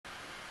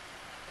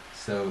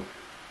So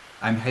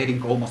I'm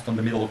heading almost on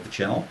the middle of the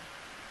channel.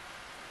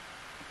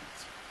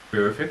 It's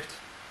perfect,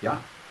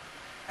 yeah.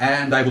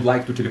 And I would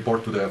like to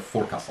teleport to the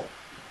forecastle.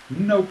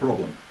 No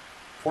problem.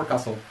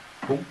 Forecastle,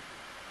 boom.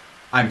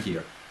 I'm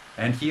here.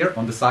 And here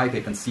on the side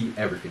I can see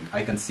everything.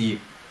 I can see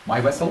my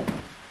vessel.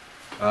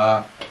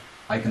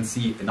 I can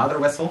see another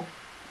vessel.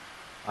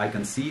 I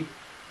can see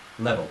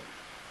level.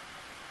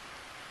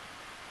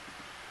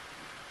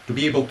 To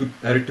be able to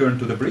return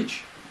to the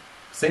bridge,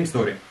 same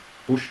story.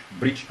 Push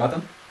bridge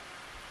button.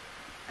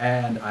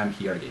 And I'm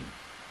here again.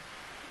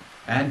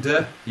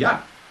 And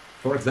yeah,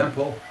 for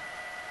example,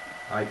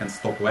 I can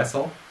stop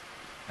vessel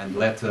and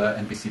let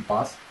NPC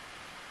pass.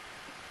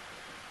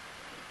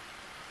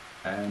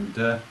 And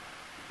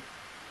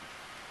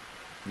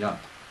yeah.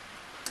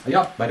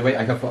 Yeah, by the way,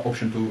 I have an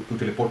option to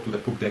teleport to the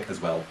poop deck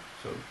as well.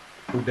 So,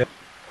 poop deck.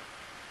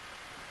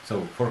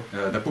 So, for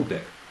the poop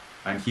deck,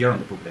 I'm here on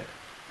the poop deck.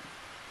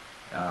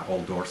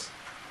 All doors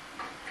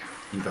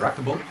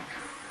interactable.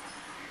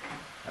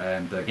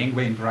 And the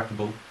gangway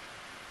interactable.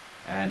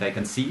 And I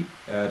can see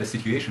the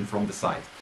situation from the side.